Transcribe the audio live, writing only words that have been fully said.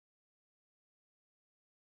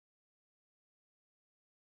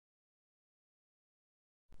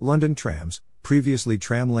London Trams, previously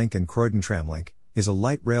Tramlink and Croydon Tramlink, is a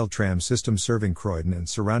light rail tram system serving Croydon and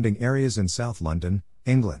surrounding areas in South London,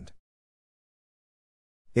 England.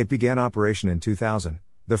 It began operation in 2000,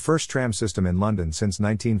 the first tram system in London since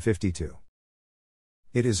 1952.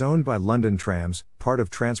 It is owned by London Trams, part of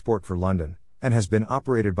Transport for London, and has been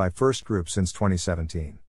operated by FirstGroup since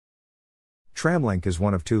 2017. Tramlink is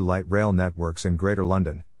one of two light rail networks in Greater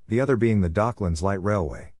London, the other being the Docklands Light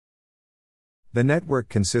Railway. The network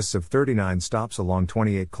consists of 39 stops along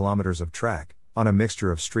 28 kilometers of track, on a mixture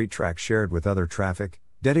of street track shared with other traffic,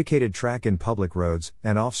 dedicated track in public roads,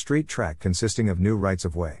 and off-street track consisting of new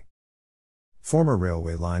rights-of-way, former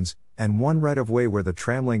railway lines, and one right-of-way where the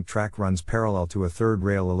Tramlink track runs parallel to a third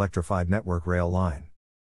rail electrified network rail line.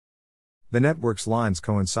 The network's lines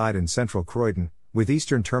coincide in central Croydon, with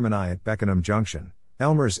eastern termini at Beckenham Junction,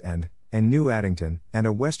 Elmer's End, and New Addington, and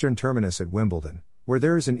a western terminus at Wimbledon, where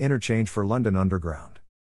there is an interchange for London Underground.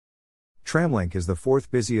 Tramlink is the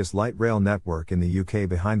fourth busiest light rail network in the UK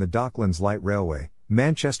behind the Docklands Light Railway,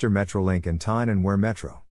 Manchester Metrolink and Tyne and Wear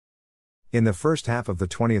Metro. In the first half of the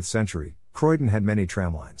 20th century, Croydon had many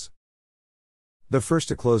tramlines. The first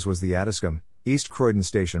to close was the Addiscombe, East Croydon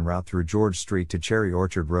Station route through George Street to Cherry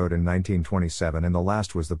Orchard Road in 1927, and the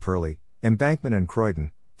last was the Purley, Embankment and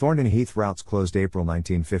Croydon, Thornton Heath routes closed April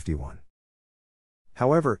 1951.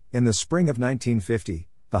 However, in the spring of 1950,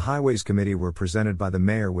 the Highways Committee were presented by the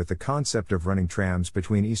Mayor with the concept of running trams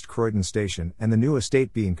between East Croydon Station and the new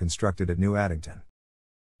estate being constructed at New Addington.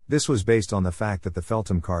 This was based on the fact that the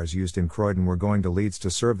Feltham cars used in Croydon were going to Leeds to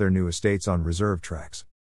serve their new estates on reserve tracks.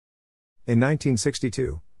 In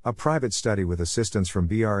 1962, a private study with assistance from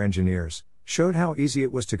BR engineers showed how easy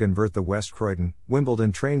it was to convert the West Croydon,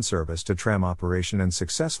 Wimbledon train service to tram operation and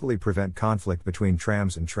successfully prevent conflict between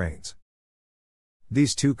trams and trains.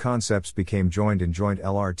 These two concepts became joined in joint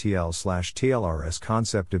LRTL/TLRS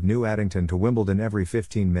concept of New Addington to Wimbledon every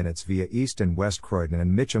 15 minutes via East and West Croydon,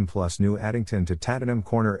 and Mitcham plus New Addington to Tottenham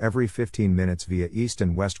Corner every 15 minutes via East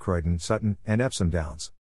and West Croydon, Sutton, and Epsom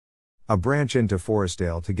Downs. A branch into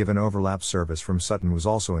Forestdale to give an overlap service from Sutton was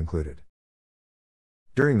also included.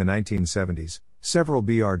 During the 1970s, several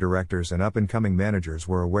BR directors and up-and-coming managers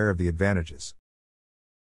were aware of the advantages.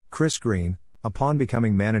 Chris Green, upon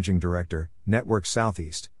becoming managing director, Network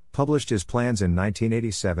Southeast, published his plans in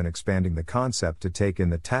 1987 expanding the concept to take in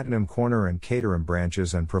the Tottenham Corner and Caterham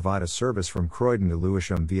branches and provide a service from Croydon to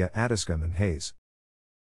Lewisham via Addiscombe and Hayes.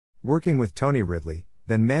 Working with Tony Ridley,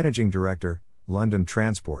 then managing director, London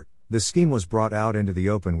Transport, the scheme was brought out into the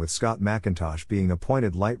open with Scott McIntosh being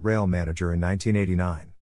appointed light rail manager in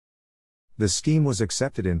 1989. The scheme was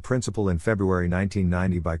accepted in principle in February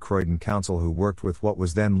 1990 by Croydon Council, who worked with what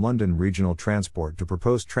was then London Regional Transport to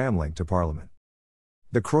propose Tramlink to Parliament.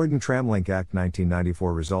 The Croydon Tramlink Act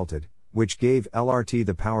 1994 resulted, which gave LRT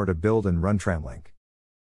the power to build and run Tramlink.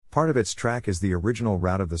 Part of its track is the original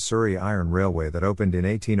route of the Surrey Iron Railway that opened in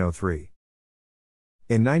 1803.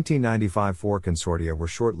 In 1995, 4 consortia were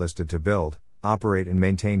shortlisted to build, operate and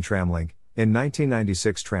maintain Tramlink. In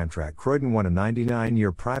 1996, Tramtrack Croydon won a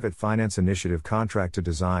 99-year private finance initiative contract to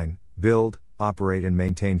design, build, operate and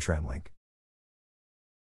maintain Tramlink.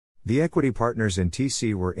 The equity partners in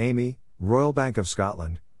TC were Amy, Royal Bank of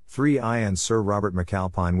Scotland, 3i and Sir Robert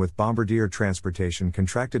McAlpine, with Bombardier Transportation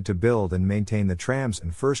contracted to build and maintain the trams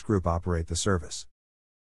and FirstGroup operate the service.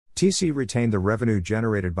 TC retained the revenue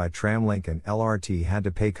generated by Tramlink, and LRT had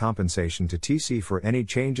to pay compensation to TC for any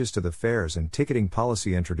changes to the fares and ticketing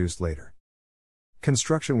policy introduced later.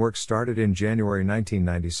 Construction work started in January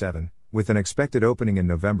 1997, with an expected opening in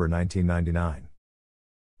November 1999.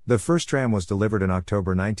 The first tram was delivered in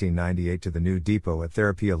October 1998 to the new depot at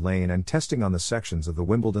Therapia Lane, and testing on the sections of the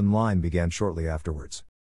Wimbledon line began shortly afterwards.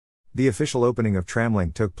 The official opening of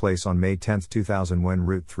Tramlink took place on May 10, 2000, when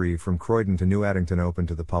Route 3 from Croydon to New Addington opened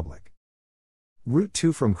to the public. Route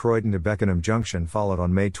 2 from Croydon to Beckenham Junction followed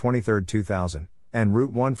on May 23, 2000, and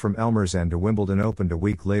Route 1 from Elmer's End to Wimbledon opened a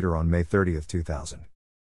week later on May 30, 2000.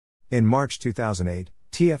 In March 2008,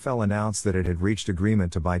 TfL announced that it had reached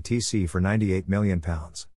agreement to buy TC for £98 million.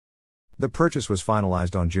 The purchase was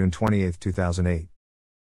finalised on June 28, 2008.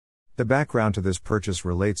 The background to this purchase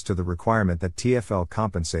relates to the requirement that TfL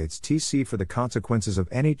compensates TC for the consequences of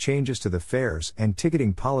any changes to the fares and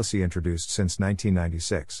ticketing policy introduced since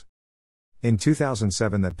 1996. In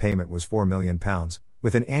 2007, that payment was £4 million,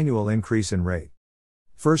 with an annual increase in rate.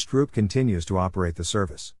 FirstGroup continues to operate the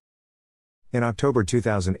service. In October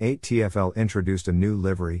 2008, TfL introduced a new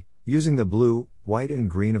livery, using the blue, white and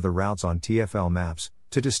green of the routes on TfL maps,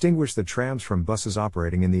 to distinguish the trams from buses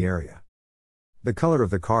operating in the area. The color of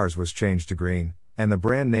the cars was changed to green, and the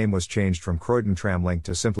brand name was changed from Croydon Tramlink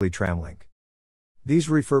to simply Tramlink. These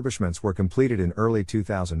refurbishments were completed in early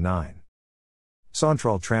 2009.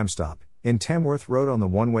 Central Tram Stop, in Tamworth Road on the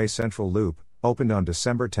one-way Central Loop, opened on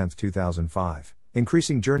December 10, 2005,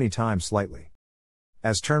 increasing journey time slightly.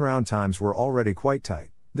 As turnaround times were already quite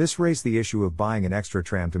tight, this raised the issue of buying an extra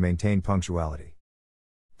tram to maintain punctuality.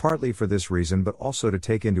 Partly for this reason but also to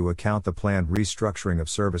take into account the planned restructuring of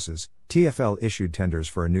services, TfL issued tenders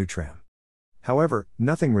for a new tram. However,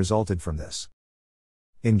 nothing resulted from this.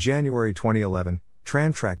 In January 2011,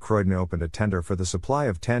 Tramtrack Croydon opened a tender for the supply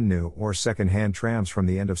of 10 new or second-hand trams from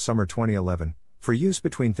the end of summer 2011, for use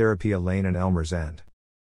between Therapia Lane and Elmer's End.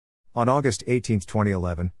 On August 18,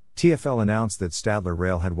 2011, TfL announced that Stadler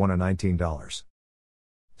Rail had won a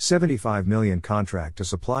 $19.75 million contract to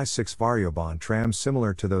supply 6 Variobahn trams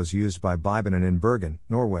similar to those used by Bybanen in Bergen,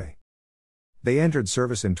 Norway. They entered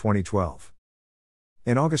service in 2012.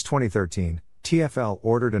 In August 2013, TfL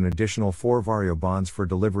ordered an additional 4 Variobahns for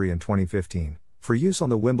delivery in 2015, for use on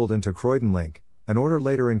the Wimbledon to Croydon link, an order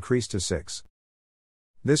later increased to 6.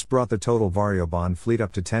 This brought the total Variobahn fleet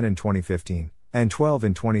up to 10 in 2015, and 12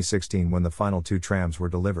 in 2016 when the final 2 trams were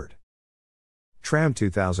delivered. Tram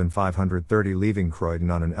 2530 leaving Croydon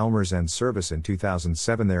on an Elmer's End service in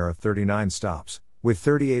 2007. There are 39 stops, with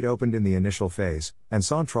 38 opened in the initial phase, and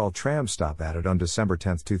Central Tram Stop added on December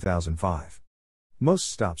 10, 2005. Most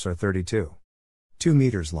stops are 32. 2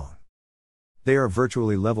 meters long. They are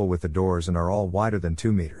virtually level with the doors and are all wider than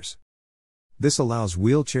 2 meters. This allows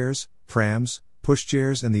wheelchairs, prams,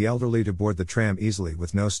 pushchairs and the elderly to board the tram easily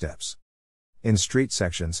with no steps. In street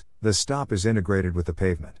sections, the stop is integrated with the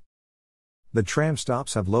pavement. The tram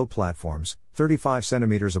stops have low platforms, 35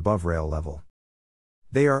 centimeters above rail level.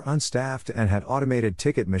 They are unstaffed and had automated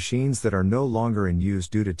ticket machines that are no longer in use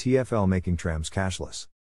due to TfL making trams cashless.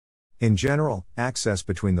 In general, access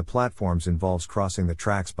between the platforms involves crossing the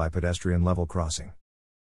tracks by pedestrian level crossing.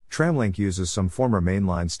 Tramlink uses some former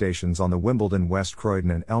mainline stations on the Wimbledon West Croydon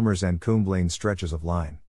and Elmer's End Coombe stretches of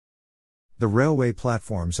line. The railway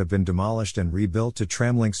platforms have been demolished and rebuilt to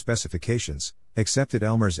Tramlink specifications, except at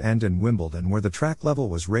Elmer's End and Wimbledon where the track level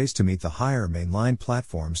was raised to meet the higher mainline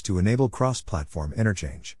platforms to enable cross-platform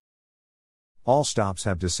interchange. All stops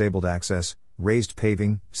have disabled access, raised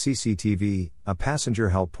paving, CCTV, a passenger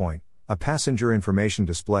help point, a passenger information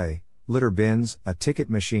display, litter bins, a ticket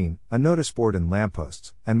machine, a notice board and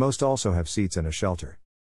lampposts, and most also have seats and a shelter.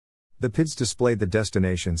 The PIDs displayed the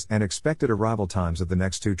destinations and expected arrival times of the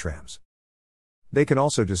next 2 trams. They can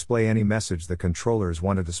also display any message the controllers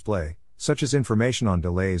want to display, such as information on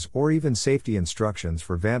delays or even safety instructions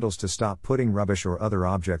for vandals to stop putting rubbish or other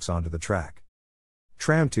objects onto the track.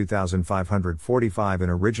 Tram 2545 in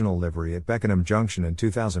original livery at Beckenham Junction in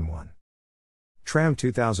 2001. Tram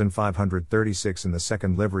 2536 in the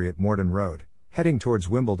second livery at Morden Road, heading towards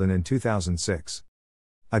Wimbledon in 2006.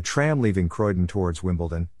 A tram leaving Croydon towards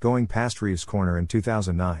Wimbledon, going past Reeves Corner in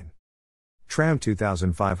 2009. Tram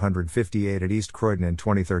 2558 at East Croydon in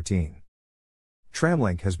 2013.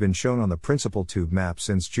 Tramlink has been shown on the principal tube map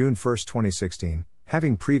since June 1, 2016,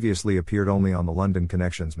 having previously appeared only on the London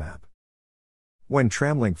Connections map. When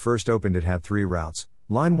Tramlink first opened it had 3 routes,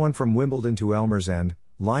 Line 1 from Wimbledon to Elmer's End,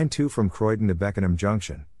 Line 2 from Croydon to Beckenham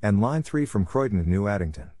Junction, and Line 3 from Croydon to New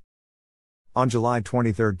Addington. On July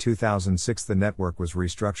 23, 2006 the network was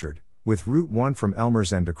restructured, with Route 1 from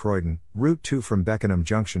Elmer's End to Croydon, Route 2 from Beckenham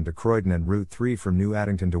Junction to Croydon and Route 3 from New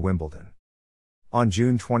Addington to Wimbledon. On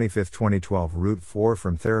June 25, 2012 Route 4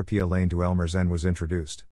 from Therapia Lane to Elmer's End was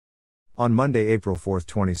introduced. On Monday, April 4,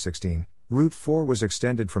 2016, Route 4 was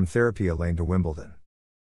extended from Therapia Lane to Wimbledon.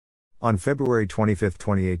 On February 25,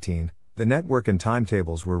 2018, the network and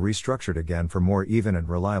timetables were restructured again for more even and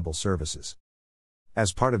reliable services.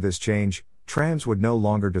 As part of this change, trams would no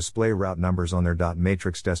longer display route numbers on their dot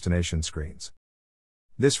matrix destination screens.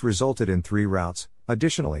 This resulted in 3 routes.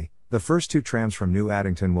 Additionally, the first 2 trams from New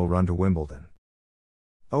Addington will run to Wimbledon.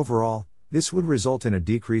 Overall, this would result in a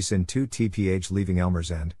decrease in 2 TPH leaving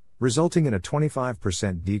Elmer's End, resulting in a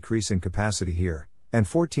 25% decrease in capacity here, and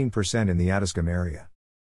 14% in the Addiscombe area.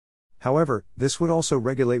 However, this would also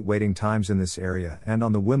regulate waiting times in this area and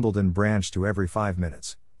on the Wimbledon branch to every 5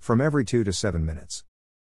 minutes, from every 2 to 7 minutes.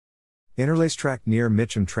 Interlace track near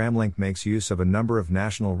Mitcham Tramlink makes use of a number of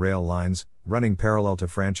national rail lines, running parallel to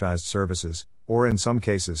franchised services, or in some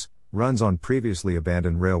cases, runs on previously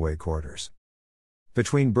abandoned railway corridors.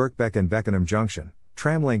 Between Birkbeck and Beckenham Junction,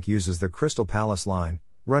 Tramlink uses the Crystal Palace line,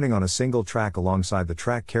 running on a single track alongside the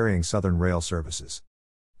track carrying Southern Rail services.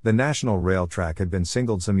 The National Rail track had been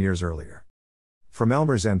singled some years earlier. From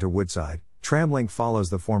Elmer's End to Woodside, Tramlink follows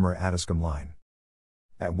the former Addiscombe line.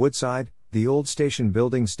 At Woodside, the old station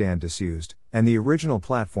building stand disused, and the original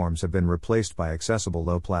platforms have been replaced by accessible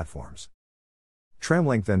low platforms.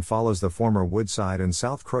 Tramlink then follows the former Woodside and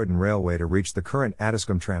South Croydon Railway to reach the current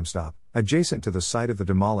Addiscombe tram stop, adjacent to the site of the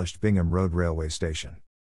demolished Bingham Road railway station.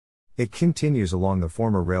 It continues along the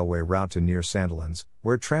former railway route to near Sandilands,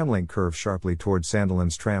 where Tramlink curves sharply toward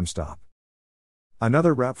Sandilands tram stop.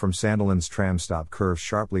 Another route from Sandilands tram stop curves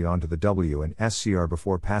sharply onto the W and SCR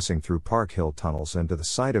before passing through Park Hill tunnels and to the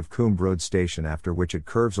site of Coombe Road Station, after which it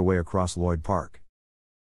curves away across Lloyd Park.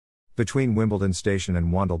 Between Wimbledon Station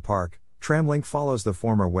and Wandle Park, Tramlink follows the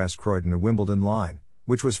former West Croydon to Wimbledon line,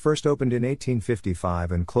 which was first opened in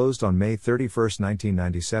 1855 and closed on May 31,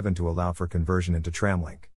 1997 to allow for conversion into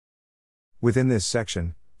Tramlink. Within this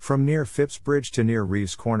section, from near Phipps Bridge to near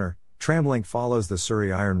Reeves Corner, Tramlink follows the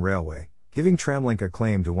Surrey Iron Railway, giving Tramlink a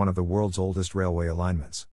claim to one of the world's oldest railway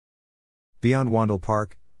alignments. Beyond Wandle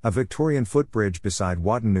Park, a Victorian footbridge beside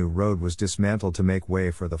Waterloo Road was dismantled to make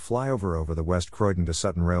way for the flyover over the West Croydon to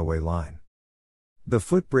Sutton railway line. The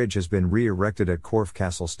footbridge has been re-erected at Corfe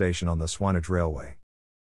Castle Station on the Swanage Railway.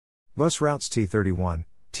 Bus routes T31,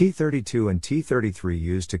 T32 and T33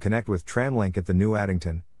 used to connect with Tramlink at the New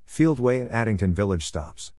Addington, Fieldway and Addington Village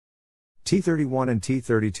stops. T31 and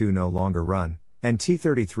T32 no longer run, and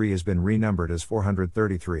T33 has been renumbered as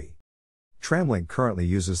 433. Tramlink currently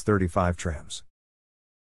uses 35 trams.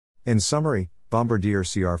 In summary, Bombardier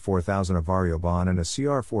CR4000 of Variobahn and a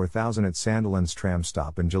CR4000 at Sandilands tram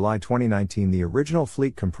stop. In July 2019, the original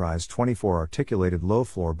fleet comprised 24 articulated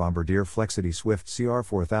low-floor Bombardier Flexity Swift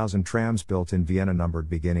CR4000 trams built in Vienna, numbered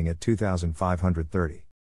beginning at 2530.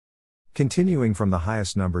 Continuing from the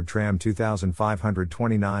highest numbered tram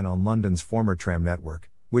 2529 on London's former tram network,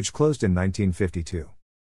 which closed in 1952.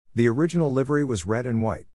 The original livery was red and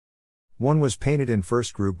white. One was painted in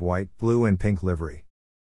FirstGroup white, blue and pink livery.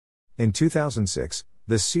 In 2006,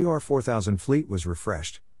 the CR4000 fleet was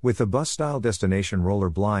refreshed, with the bus-style destination roller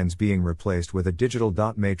blinds being replaced with a digital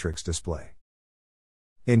dot matrix display.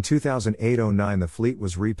 In 2008-09, the fleet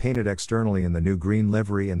was repainted externally in the new green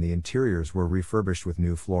livery and the interiors were refurbished with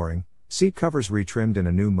new flooring, seat covers retrimmed in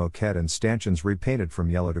a new moquette and stanchions repainted from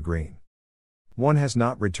yellow to green. One has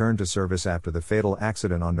not returned to service after the fatal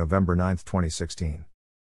accident on November 9, 2016.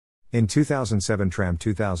 In 2007, Tram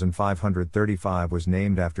 2535 was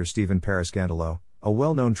named after Stephen Parascandalo, a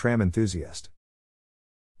well-known tram enthusiast.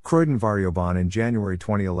 Croydon Variobahn. In January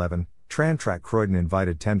 2011, Tramtrack Croydon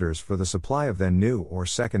invited tenders for the supply of then new or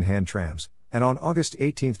second-hand trams, and on August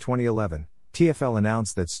 18, 2011, TfL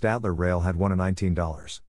announced that Stadler Rail had won a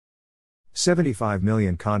 $19.75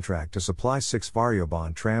 million contract to supply 6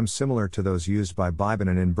 Variobahn trams similar to those used by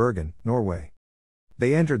Bybanen in Bergen, Norway.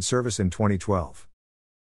 They entered service in 2012.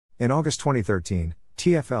 In August 2013,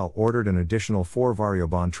 TfL ordered an additional 4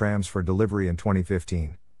 Variobahn trams for delivery in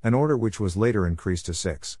 2015, an order which was later increased to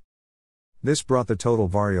 6. This brought the total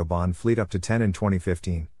Variobahn fleet up to 10 in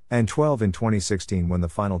 2015, and 12 in 2016 when the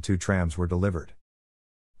final 2 trams were delivered.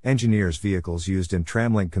 Engineers' vehicles used in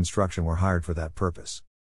Tramlink construction were hired for that purpose.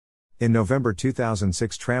 In November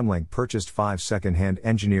 2006, Tramlink purchased 5 second-hand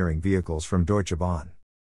engineering vehicles from Deutsche Bahn.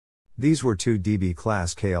 These were 2 DB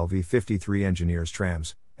Class KLV 53 engineers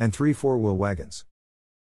trams, and 3 four-wheel wagons.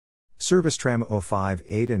 Service Tram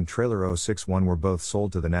 058 and Trailer 061 were both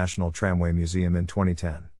sold to the National Tramway Museum in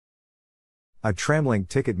 2010. A Tramlink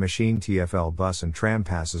ticket machine. TfL bus and tram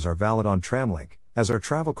passes are valid on Tramlink, as are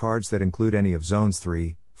travel cards that include any of Zones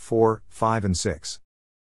 3, 4, 5 and 6.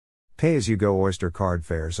 Pay-as-you-go Oyster card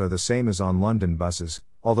fares are the same as on London buses,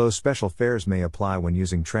 although special fares may apply when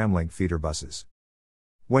using Tramlink feeder buses.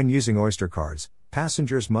 When using Oyster cards,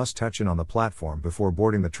 passengers must touch in on the platform before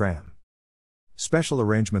boarding the tram. Special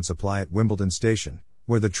arrangements apply at Wimbledon Station,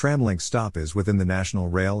 where the Tramlink stop is within the National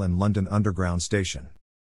Rail and London Underground station.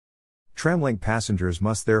 Tramlink passengers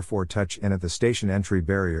must therefore touch in at the station entry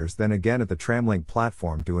barriers, then again at the Tramlink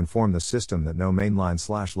platform to inform the system that no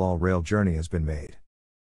mainline/LOL rail journey has been made.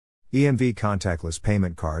 EMV contactless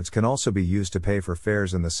payment cards can also be used to pay for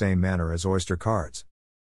fares in the same manner as Oyster cards.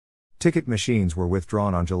 Ticket machines were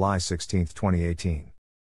withdrawn on July 16, 2018.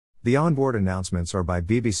 The onboard announcements are by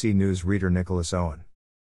BBC News reader Nicholas Owen.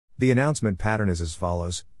 The announcement pattern is as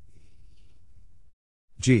follows.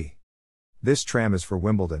 G. This tram is for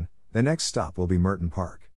Wimbledon, the next stop will be Merton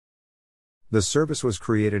Park. The service was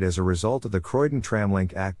created as a result of the Croydon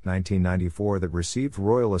Tramlink Act 1994 that received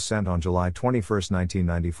royal assent on July 21,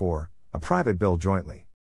 1994, a private bill jointly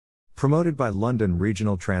promoted by London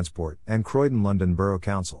Regional Transport and Croydon London Borough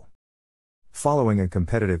Council. Following a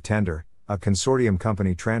competitive tender, a consortium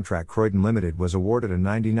company, Tramtrack Croydon Limited, was awarded a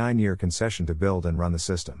 99-year concession to build and run the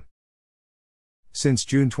system. Since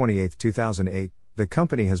June 28, 2008, the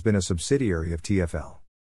company has been a subsidiary of TfL.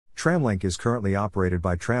 Tramlink is currently operated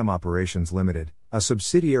by Tram Operations Limited, a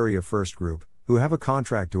subsidiary of FirstGroup, who have a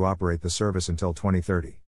contract to operate the service until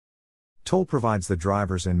 2030. Toll provides the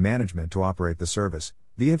drivers and management to operate the service.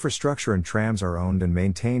 The infrastructure and trams are owned and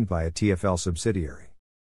maintained by a TfL subsidiary.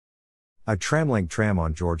 A Tramlink tram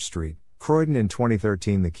on George Street, Croydon in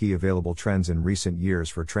 2013. The key available trends in recent years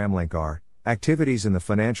for Tramlink are: activities in the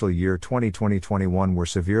financial year 2020-21 were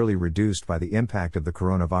severely reduced by the impact of the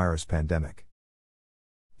coronavirus pandemic.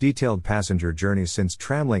 Detailed passenger journeys since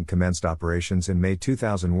Tramlink commenced operations in May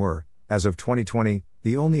 2000 were, as of 2020,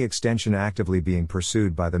 the only extension actively being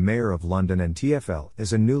pursued by the Mayor of London and TfL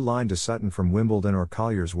is a new line to Sutton from Wimbledon or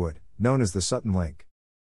Colliers Wood, known as the Sutton Link.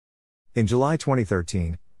 In July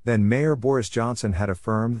 2013, then Mayor Boris Johnson had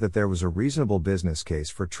affirmed that there was a reasonable business case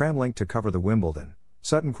for Tramlink to cover the Wimbledon,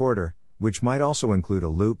 Sutton corridor, which might also include a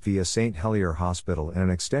loop via St Helier Hospital and an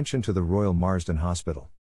extension to the Royal Marsden Hospital.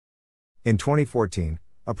 In 2014,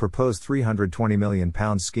 a proposed £320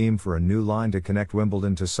 million scheme for a new line to connect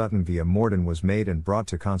Wimbledon to Sutton via Morden was made and brought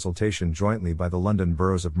to consultation jointly by the London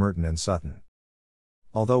boroughs of Merton and Sutton.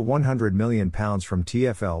 Although £100 million from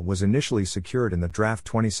TfL was initially secured in the draft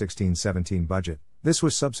 2016-17 budget, this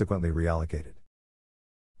was subsequently reallocated.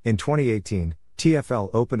 In 2018,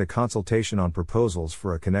 TfL opened a consultation on proposals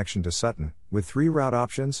for a connection to Sutton, with 3 route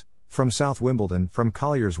options: from South Wimbledon, from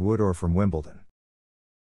Colliers Wood or from Wimbledon.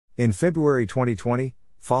 In February 2020,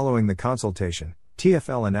 following the consultation,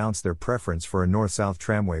 TfL announced their preference for a north-south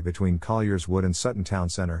tramway between Colliers Wood and Sutton Town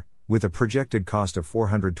Centre, with a projected cost of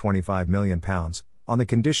 £425 million, on the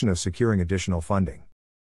condition of securing additional funding.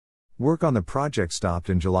 Work on the project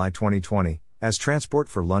stopped in July 2020, as Transport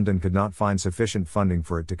for London could not find sufficient funding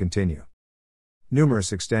for it to continue.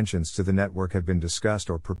 Numerous extensions to the network have been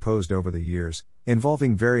discussed or proposed over the years,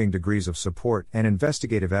 involving varying degrees of support and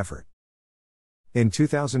investigative effort. In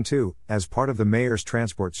 2002, as part of the Mayor's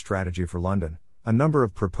transport strategy for London, a number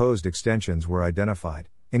of proposed extensions were identified,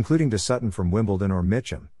 including to Sutton from Wimbledon or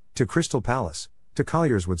Mitcham, to Crystal Palace, to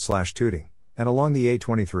Colliers Wood/Tooting, and along the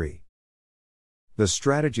A23. The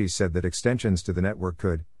strategy said that extensions to the network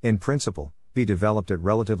could, in principle, be developed at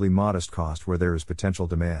relatively modest cost where there is potential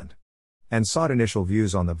demand, and sought initial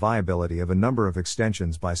views on the viability of a number of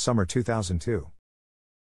extensions by summer 2002.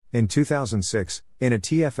 In 2006, in a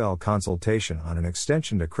TfL consultation on an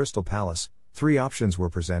extension to Crystal Palace, 3 options were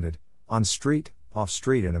presented: on-street,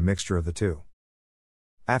 off-street and a mixture of the two.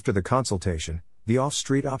 After the consultation, the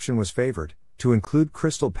off-street option was favoured, to include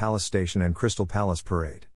Crystal Palace Station and Crystal Palace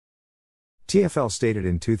Parade. TfL stated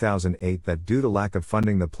in 2008 that due to lack of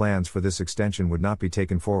funding the plans for this extension would not be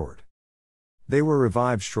taken forward. They were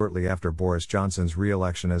revived shortly after Boris Johnson's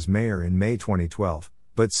re-election as mayor in May 2012,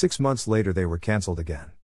 but 6 months later they were cancelled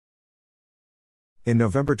again. In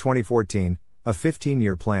November 2014, a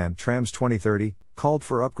 15-year plan, Trams 2030, called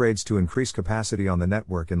for upgrades to increase capacity on the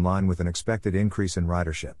network in line with an expected increase in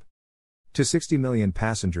ridership. To 60 million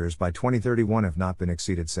passengers by 2031 have not been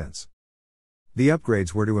exceeded since. The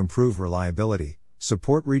upgrades were to improve reliability,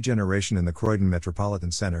 support regeneration in the Croydon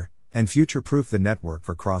Metropolitan Centre, and future-proof the network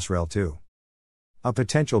for Crossrail 2. A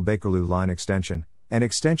potential Bakerloo line extension, and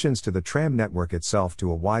extensions to the tram network itself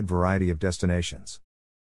to a wide variety of destinations.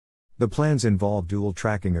 The plans involve dual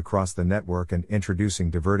tracking across the network and introducing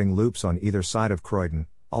diverting loops on either side of Croydon,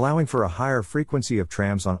 allowing for a higher frequency of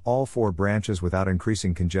trams on all 4 branches without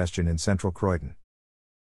increasing congestion in central Croydon.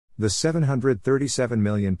 The £737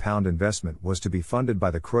 million investment was to be funded by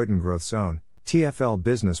the Croydon Growth Zone, TfL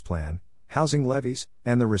business plan, housing levies,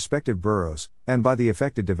 and the respective boroughs, and by the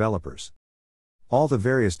affected developers. All the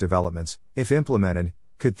various developments, if implemented,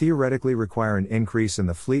 could theoretically require an increase in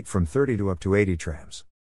the fleet from 30 to up to 80 trams.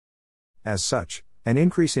 As such, an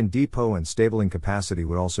increase in depot and stabling capacity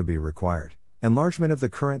would also be required. Enlargement of the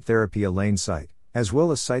current Therapia Lane site, as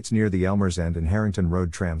well as sites near the Elmers End and Harrington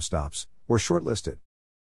Road tram stops, were shortlisted.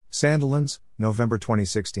 Sandilands, November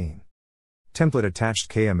 2016. Template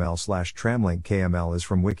attached KML/Tramlink KML is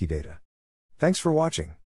from Wikidata. Thanks for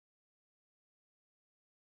watching.